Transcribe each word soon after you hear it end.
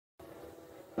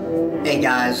Hey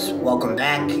guys, welcome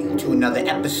back to another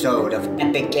episode of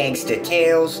Epic Gangsta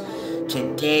Tales.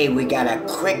 Today we got a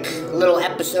quick little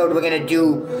episode we're gonna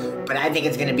do, but I think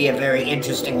it's gonna be a very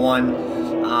interesting one.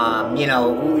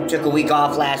 We took a week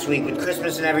off last week with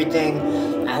Christmas and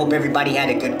everything. I hope everybody had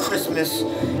a good Christmas.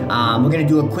 We're gonna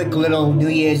do a quick little New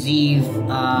Year's Eve,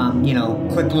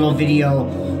 quick little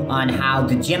video on how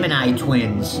the Gemini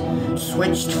twins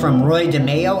switched from Roy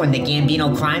Demeo and the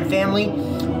Gambino crime family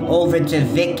over to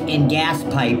Vic and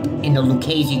Gaspipe in the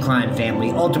Lucchese crime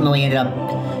family. Ultimately ended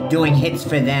up doing hits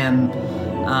for them,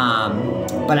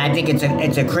 but I think it's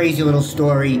a crazy little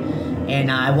story, and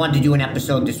I wanted to do an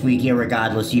episode this week here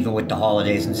regardless, even with the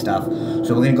holidays and stuff.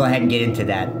 So we're gonna go ahead and get into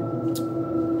that.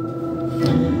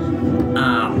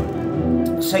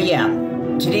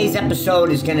 Today's episode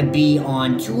is going to be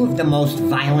on two of the most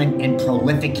violent and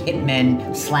prolific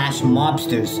hitmen slash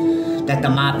mobsters that the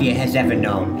Mafia has ever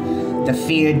known. The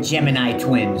feared Gemini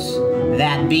twins.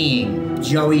 That being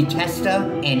Joey Testa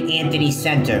and Anthony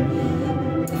Center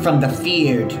from the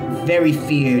feared, very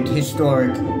feared,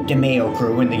 historic Demeo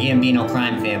crew in the Gambino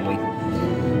crime family.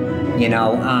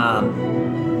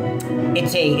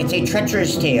 It's a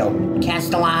treacherous tale.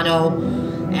 Castellano,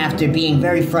 after being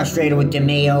very frustrated with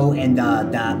Demeo and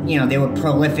they were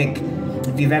prolific.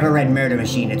 If you've ever read Murder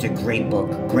Machine, it's a great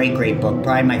book. Great book.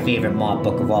 Probably my favorite mob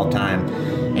book of all time.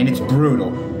 And it's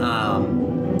brutal.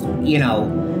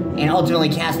 And ultimately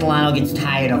Castellano gets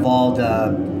tired of all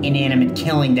the inanimate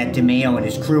killing that Demeo and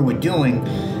his crew were doing.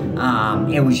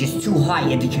 It was just too hot. You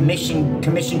had the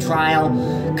commission trial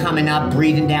coming up,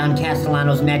 breathing down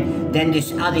Castellano's neck. Then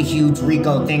this other huge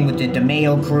RICO thing with the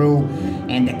Demeo crew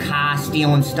and the car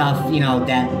stealing stuff.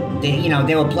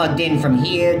 They were plugged in from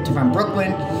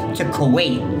Brooklyn to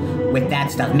Kuwait with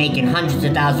that stuff, making hundreds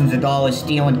of thousands of dollars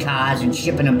stealing cars and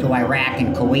shipping them to Iraq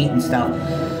and Kuwait and stuff.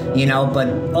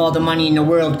 But all the money in the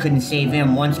world couldn't save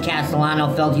him. Once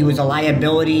Castellano felt he was a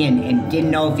liability and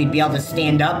didn't know if he'd be able to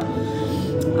stand up,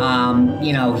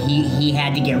 he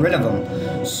had to get rid of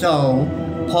him. So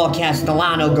Paul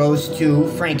Castellano goes to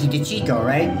Frankie Deccico,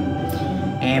 right?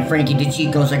 And Frankie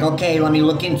Deccico's like, okay, let me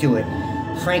look into it.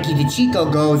 Frankie Deccico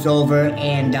goes over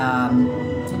and,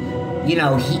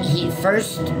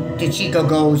 first Deccico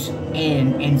goes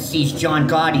and sees John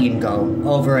Gotti and go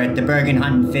over at the Bergen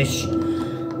Hunt and Fish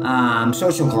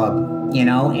social club, they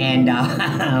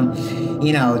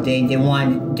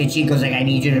want, Deccico's like, I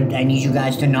need you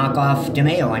guys to knock off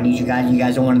Demeo. You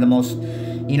guys are one of the most,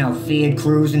 feared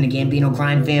crews in the Gambino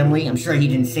crime family. I'm sure he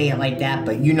didn't say it like that,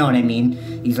 but you know what I mean.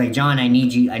 He's like, John, I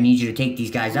need you to take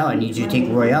these guys out. I need you to take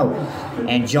Roy out.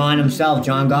 And John himself,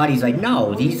 John Gotti's like,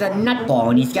 no, he's a nutball,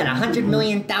 and he's got 100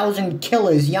 million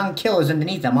killers, young killers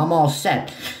underneath him. I'm all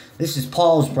set. This is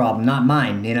Paul's problem, not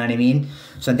mine, you know what I mean?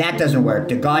 So that doesn't work.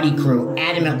 The Gotti crew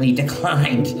adamantly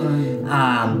declined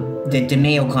the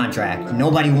Demeo contract.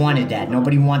 Nobody wanted that.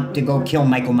 Nobody wanted to go kill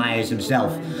Michael Myers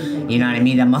himself. You know what I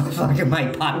mean? That motherfucker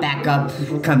might pop back up,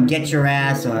 come get your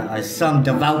ass, or some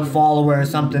devout follower or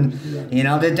something. The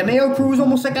Demeo crew was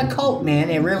almost like a cult,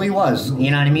 man. It really was. You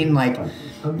know what I mean? Like,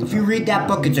 if you read that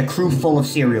book, it's a crew full of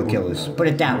serial killers. Put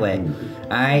it that way.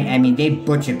 Alright? I mean, they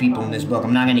butcher people in this book.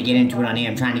 I'm not going to get into it on here.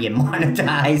 I'm trying to get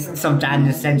monetized sometime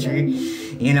this century.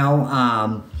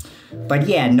 But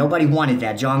yeah, nobody wanted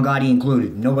that. John Gotti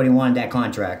included. Nobody wanted that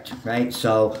contract. Right?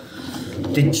 So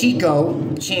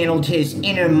Deccico channeled his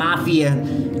inner mafia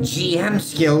GM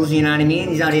skills. You know what I mean?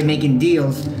 He's out here making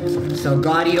deals. So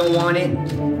Gotti don't want it.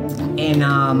 And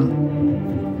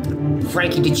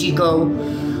Frankie Deccico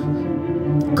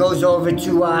goes over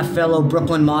to our fellow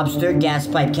Brooklyn mobster,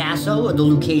 Gaspipe Casso, of the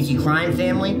Lucchese crime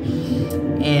family,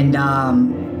 and,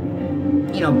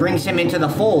 brings him into the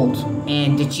fold.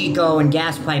 And Deccico and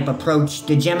Gaspipe approach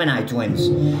the Gemini twins,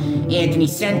 Anthony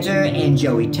Center and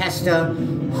Joey Testa,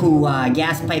 who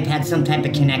Gaspipe had some type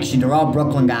of connection. They're all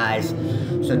Brooklyn guys.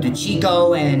 So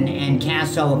Deccico and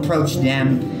Casso approached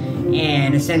them,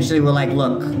 and essentially were like,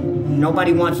 look,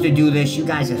 nobody wants to do this. You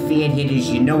guys are feared hitters.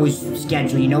 You know his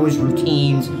schedule. You know his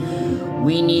routines.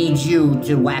 We need you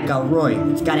to whack out Roy.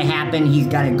 It's got to happen. He's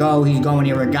got to go. He's going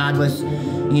here regardless.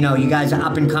 You guys are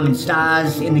up-and-coming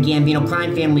stars in the Gambino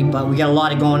crime family, but we got a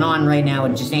lot of going on right now.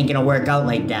 It just ain't going to work out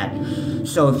like that.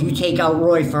 So if you take out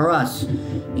Roy for us,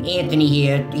 Anthony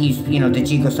here, he's,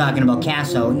 Deccico's talking about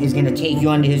Casso, is going to take you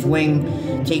under his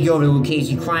wing, take you over to the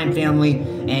Lucchese crime family,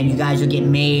 and you guys will get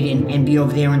made and be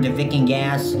over there under Vic and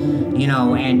Gas,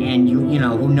 and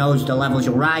who knows the levels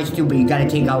you'll rise to, but you got to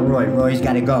take out Roy. Roy's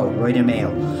got to go. Roy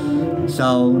Demeo.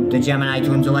 So the Gemini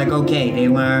twins are like, okay, they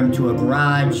learn to a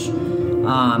garage.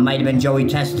 Might have been Joey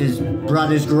Testa's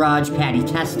brother's garage, Patty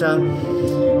Testa.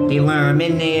 They lure him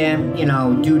in there, you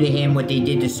know, do to him what they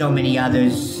did to so many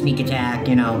others. Sneak attack,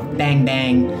 you know, bang,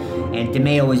 bang. And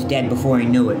Demeo was dead before he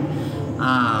knew it.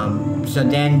 So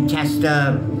then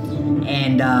Testa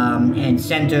and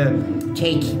Center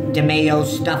take Demeo,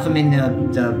 stuff him in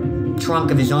the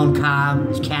trunk of his own car,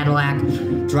 his Cadillac,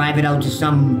 drive it out to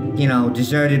some, you know,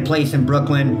 deserted place in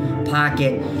Brooklyn, park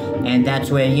it, and that's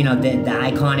where, you know, the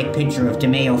iconic picture of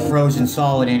Demeo frozen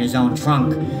solid in his own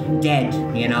trunk, dead,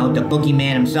 you know, the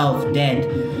boogeyman himself, dead.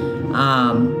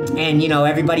 And, you know,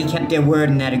 everybody kept their word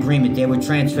in that agreement. They were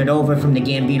transferred over from the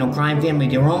Gambino crime family.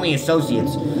 They were only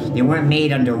associates. They weren't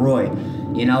made under Roy,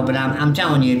 you know, but I'm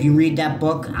telling you, if you read that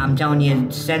book, I'm telling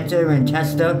you, Center and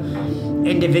Testa,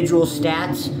 individual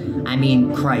stats, I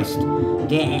mean, Christ.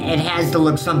 It has to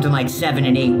look something like 7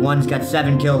 and 8. One's got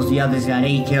 7 kills, the other's got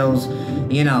 8 kills.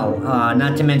 You know,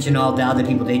 not to mention all the other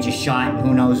people they just shot,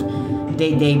 who knows.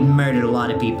 They murdered a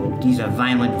lot of people. These are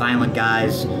violent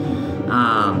guys.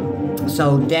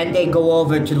 So then they go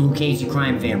over to the Lucchese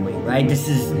crime family, right?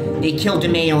 They killed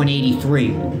Demeo in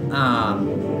 83.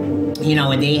 You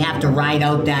know, and they have to ride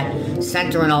out that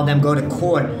Center and all them go to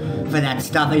court for that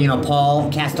stuff. You know,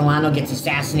 Paul Castellano gets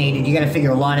assassinated. You got to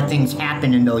figure a lot of things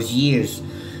happen in those years.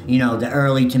 You know, the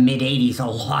early to mid 80s, a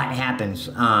lot happens.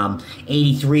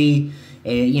 83,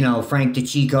 you know, Frank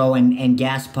Deccico and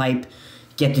Gaspipe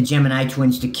get the Gemini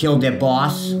twins to kill their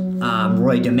boss,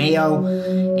 Roy Demeo,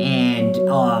 and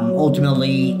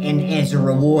ultimately, and as a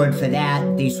reward for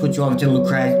that, they switch over to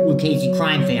Lucchese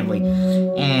crime family.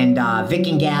 And Vic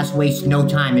and Gas waste no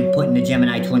time in putting the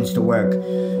Gemini twins to work.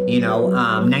 You know,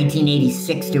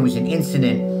 1986, there was an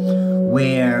incident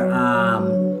where,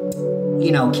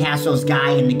 you know, Casso's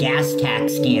guy in the gas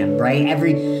tax scam, right?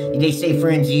 They say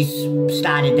Francis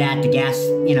started that, the gas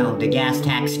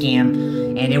tax scam,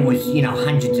 and it was, you know,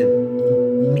 hundreds of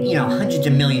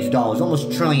millions of dollars,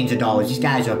 almost trillions of dollars. These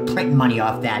guys are printing money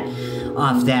off that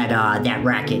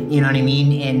racket, you know what I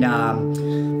mean? And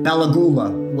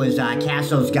Belagula was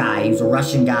Casso's guy. He was a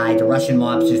Russian guy. The Russian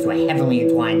mobsters were heavily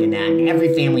entwined in that, and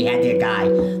every family had their guy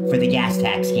for the gas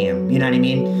tax scam, you know what I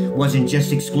mean? It wasn't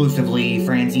just exclusively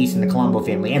Francis and the Colombo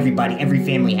family. Every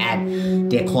family had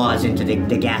their claws into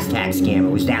the gas tax scam.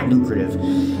 It was that lucrative.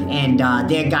 And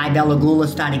their guy, Belagula,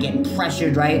 started getting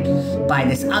pressured, right, by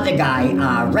this other guy,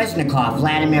 Reznikov,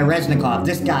 Vladimir Reznikov.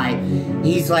 This guy,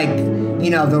 he's like, you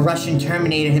know, the Russian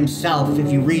Terminator himself. If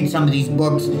you read some of these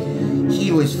books, he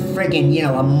was friggin', you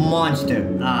know, a monster,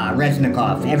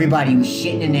 Reznikov. Everybody was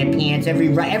shitting in their pants. Every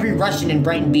Russian in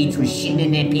Brighton Beach was shitting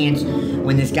in their pants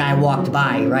when this guy walked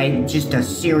by, right? Just a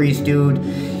serious dude.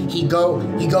 He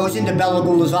goes into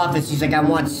Belagula's office. He's like, I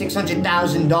want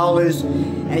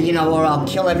 $600,000, you know, or I'll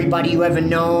kill everybody you ever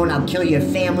known. I'll kill your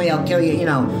family. I'll kill you, you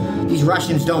know. These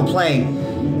Russians don't play.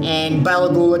 And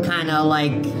Belagula kind of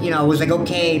like, you know, was like,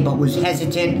 okay, but was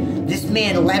hesitant. This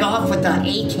man let off with an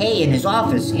AK in his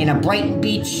office in a Brighton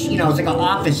Beach, you know, it's like an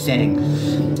office setting.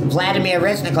 Vladimir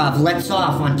Reznikov lets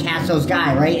off on Casso's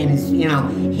guy, right? And, you know,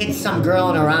 hits some girl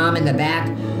in her arm in the back.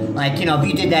 Like, you know, if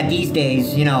you did that these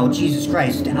days, you know, Jesus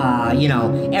Christ, you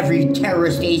know, every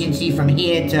terrorist agency from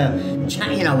here to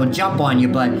China, you know, would jump on you.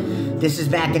 But this is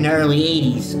back in the early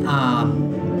 80s.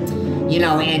 You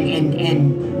know,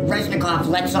 and Reznikov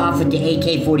lets off with the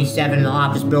AK-47 in the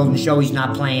office building, show he's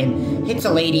not playing, hits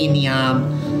a lady in the arm.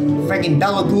 Friggin'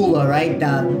 Belagula, right,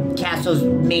 Casso's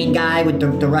main guy with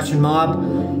the Russian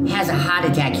mob, has a heart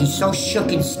attack. He's so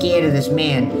shook and scared of this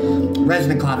man,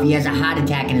 Reznikov, he has a heart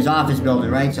attack in his office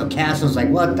building, right? So Casso's like,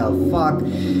 what the fuck?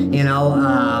 You know,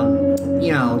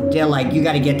 they're like, you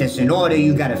gotta get this in order,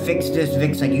 you gotta fix this.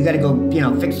 Vic's like, you gotta go, you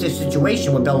know, fix this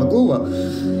situation with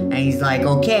Belagula. And he's like,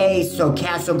 okay, so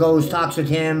Casso goes, talks with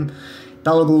him.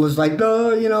 Belagula's like,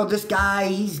 no, you know, this guy,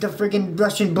 he's the friggin'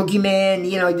 Russian boogeyman,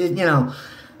 you know.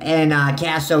 And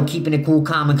Casso keeping it cool,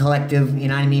 calm, and collective, you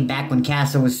know what I mean? Back when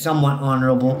Casso was somewhat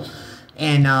honorable.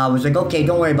 And was like, okay,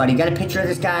 don't worry about it. You got a picture of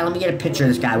this guy? Let me get a picture of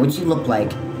this guy. What's he look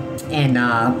like? And,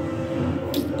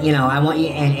 you know, I want you,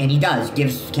 and he does,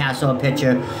 gives Casso a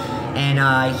picture. And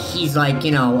he's like,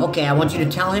 you know, okay, I want you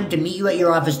to tell him to meet you at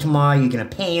your office tomorrow. You're going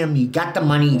to pay him. You got the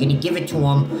money. You're going to give it to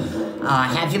him.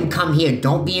 Have him come here.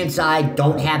 Don't be inside.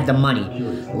 Don't have the money.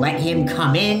 Let him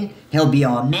come in. He'll be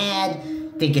all mad.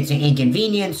 Think it's an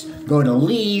inconvenience. Go to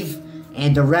leave.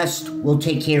 And the rest we'll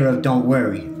take care of. Don't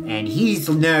worry. And he's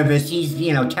nervous. He's,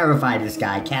 you know, terrified of this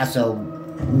guy. Casso,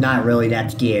 not really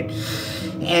that scared.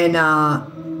 And,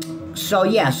 so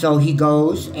yeah, so he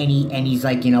goes and he's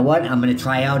like, you know what? I'm gonna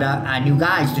try out our new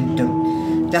guys,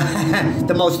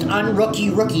 the most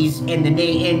rookies in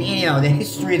you know, the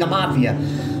history of the mafia.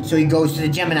 So he goes to the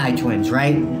Gemini twins,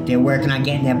 right? They're working on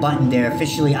getting their button. They're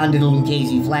officially under the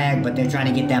Lucchese flag, but they're trying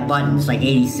to get that button. It's like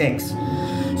 86.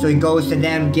 So he goes to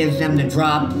them, gives them the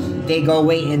drop. They go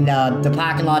wait in the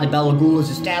parking lot of Belagula's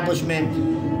establishment,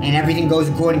 and everything goes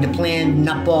according to plan.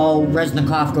 Nutball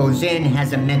Reznikov goes in,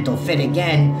 has a mental fit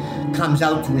again, comes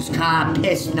out to his car,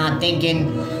 pissed, not thinking,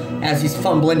 as he's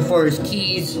fumbling for his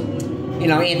keys. You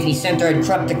know, Anthony Center had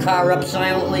crept the car up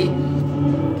silently.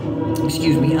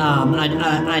 Excuse me, a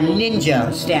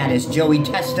ninja status. Joey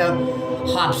Testa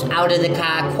hops out of the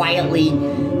car quietly,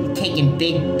 taking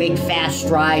big, fast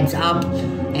strides up.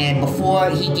 And before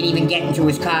he can even get into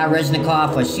his car,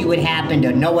 Reznikov, or see what happened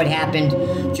or know what happened,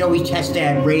 Joey Testa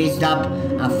had raised up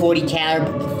a 40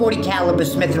 caliber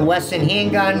Smith & Wesson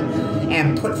handgun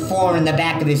and put 4 in the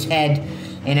back of his head.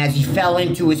 And as he fell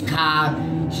into his car,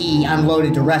 he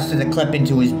unloaded the rest of the clip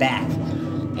into his back.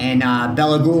 And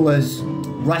Belagula's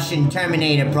Russian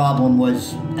Terminator problem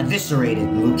was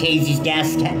eviscerated. Lucchese's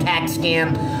gas tax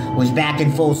scam was back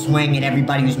in full swing, and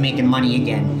everybody was making money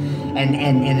again.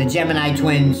 And the Gemini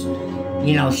twins,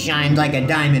 you know, shined like a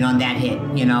diamond on that hit.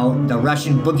 You know, the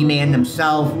Russian boogeyman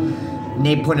themselves,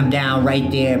 they put him down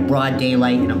right there, broad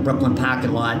daylight in a Brooklyn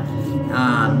parking lot,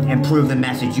 and proved the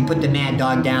message. You put the Mad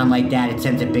Dog down like that, it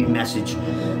sends a big message.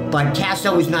 But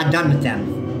Casso was not done with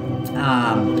them.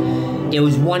 There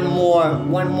was one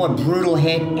more brutal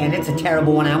hit, and it's a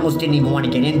terrible one. I almost didn't even want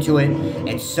to get into it.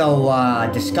 It's so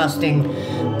disgusting.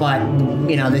 But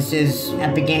you know, this is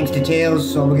Epic Gangsta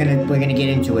Tales, so we're gonna get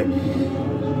into it.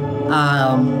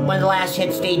 One of the last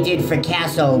hits they did for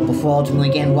Casso before ultimately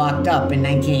getting locked up in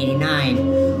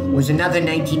 1989 was another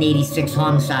 1986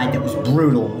 homicide that was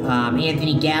brutal.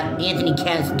 Anthony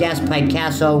Gaspipe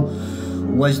Casso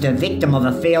was the victim of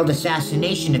a failed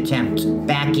assassination attempt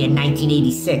back in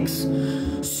 1986.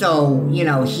 So, you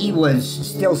know, he was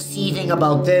still seething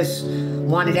about this,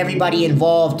 wanted everybody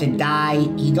involved to die.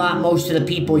 He got most of the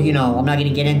people, you know, I'm not going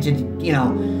to get into, you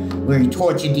know, where he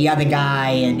tortured the other guy,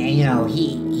 and you know,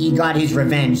 he got his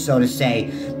revenge, so to say.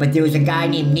 But there was a guy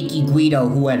named Nicky Guido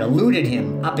who had eluded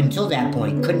him up until that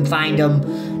point. Couldn't find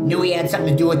him, knew he had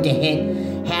something to do with the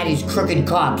hit, had his crooked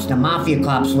cops, the mafia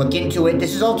cops, look into it.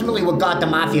 This is ultimately what got the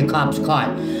mafia cops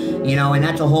caught, you know, and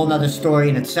that's a whole nother story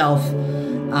in itself.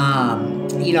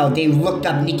 You know, they looked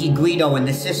up Nicky Guido in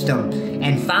the system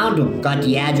and found him, got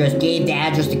the address, gave the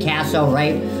address to Casso,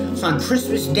 right? So on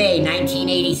Christmas Day,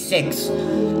 1986,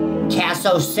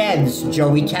 Casso sends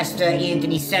Joey Testa,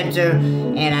 Anthony Center,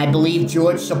 and I believe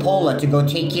George Cipolla to go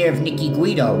take care of Nicky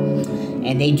Guido.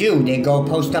 And they do. They go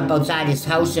post up outside his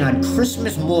house, and on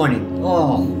Christmas morning,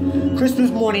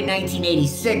 Christmas morning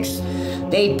 1986,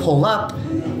 they pull up.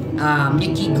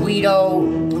 Nicky Guido,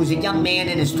 who's a young man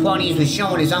in his 20s, was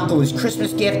showing his uncle his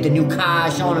Christmas gift, the new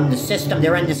car, showing him the system.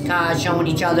 They're in this car, showing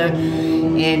each other.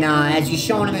 And as he's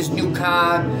showing him his new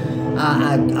car,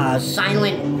 a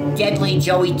silent, deadly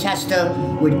Joey Testa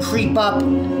would creep up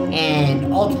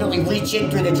and ultimately reach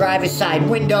in through the driver's side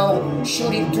window,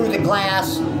 shooting through the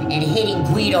glass and hitting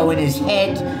Guido in his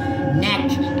head,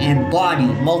 neck, and body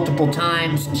multiple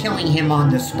times, killing him on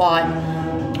the spot.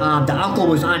 The uncle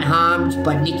was unharmed,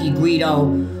 but Nicky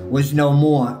Guido was no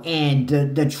more. And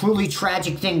the truly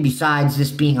tragic thing, besides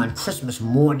this being on Christmas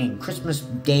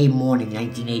Day morning,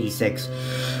 1986,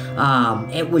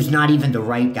 it was not even the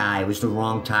right guy. It was the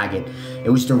wrong target.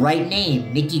 It was the right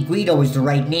name. Nicky Guido was the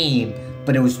right name,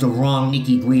 but it was the wrong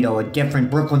Nicky Guido.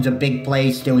 Brooklyn's a big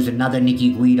place. There was another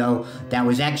Nicky Guido that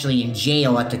was actually in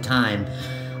jail at the time.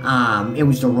 It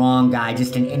was the wrong guy,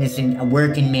 just an innocent, a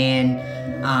working man,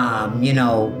 you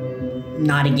know,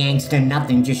 not a gangster,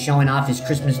 nothing, just showing off his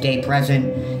Christmas Day present,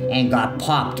 and got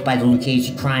popped by the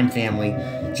Lucchese crime family,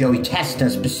 Joey Testa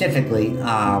specifically,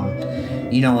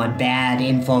 you know, on bad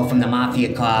info from the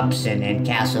mafia cops and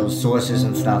Casso's sources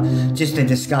and stuff. Just a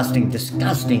disgusting,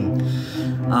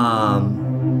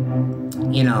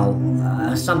 you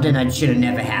know, something that should have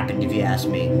never happened, if you ask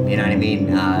me, you know what I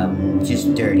mean?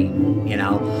 Just dirty, you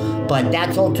know? But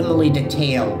that's ultimately the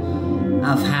tale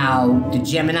of how the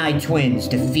Gemini twins,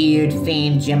 the feared,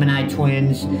 famed Gemini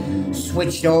twins,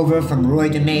 switched over from Roy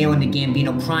Demeo and the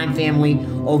Gambino crime family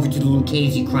over to the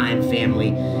Lucchese crime family,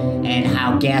 and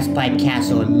how Gaspipe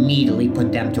Casso immediately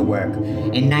put them to work.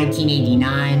 In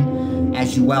 1989,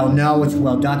 as you well know, it's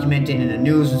well documented in the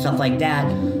news and stuff like that,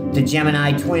 the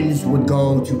Gemini twins would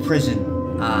go to prison.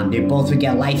 They both would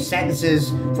get life sentences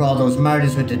for all those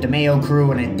murders with the Demeo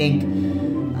crew, and I think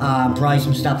probably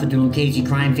some stuff with the Lucchese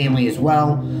crime family as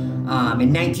well.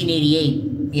 In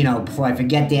 1988, you know, before I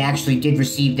forget, they actually did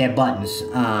receive their buttons.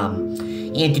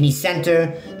 Anthony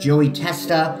Center, Joey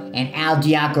Testa, and Al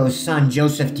Diaco's son,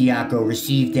 Joseph Diaco,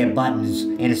 received their buttons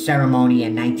in a ceremony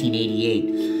in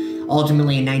 1988.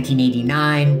 Ultimately, in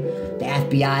 1989, the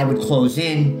FBI would close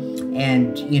in,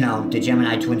 and, you know, the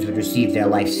Gemini twins would receive their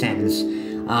life sentence.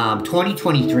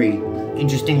 2023,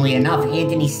 interestingly enough,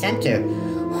 Anthony Center,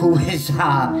 who is,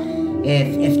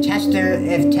 if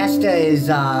Testa is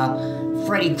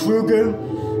Freddy Krueger,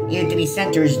 Anthony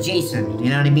Center is Jason, you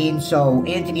know what I mean? So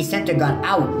Anthony Center got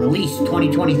out, released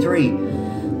 2023.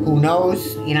 Who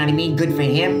knows, you know what I mean? Good for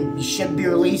him. He should be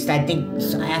released. I think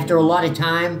after a lot of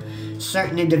time,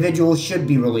 certain individuals should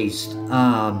be released.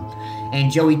 And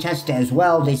Joey Testa as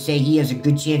well, they say he has a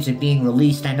good chance of being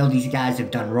released. I know these guys have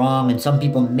done wrong, and some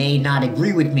people may not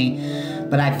agree with me,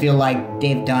 but I feel like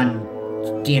they've done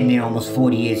damn near almost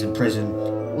 40 years in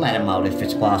prison. Let them out if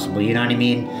it's possible, you know what I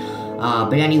mean?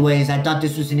 But anyways, I thought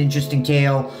this was an interesting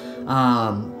tale.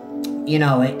 You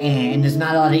know, and there's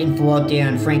not a lot of info out there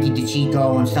on Frankie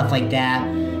Deccico and stuff like that,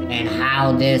 and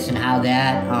how this and how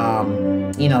that.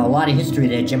 You know, a lot of history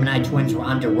there. Gemini twins were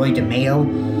under Roy Demeo,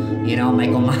 you know,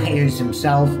 Michael Myers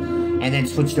himself, and then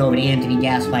switched over to Anthony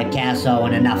Gaspipe Casso,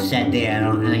 and enough said there.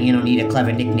 You don't need a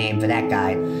clever nickname for that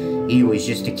guy. He was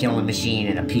just a killing machine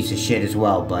and a piece of shit as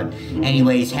well. But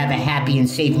anyways, have a happy and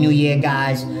safe New Year,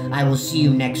 guys. I will see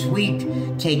you next week.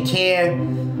 Take care.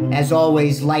 As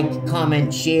always, like,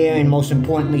 comment, share, and most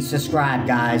importantly, subscribe,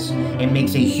 guys. It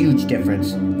makes a huge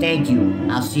difference. Thank you.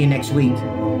 I'll see you next week.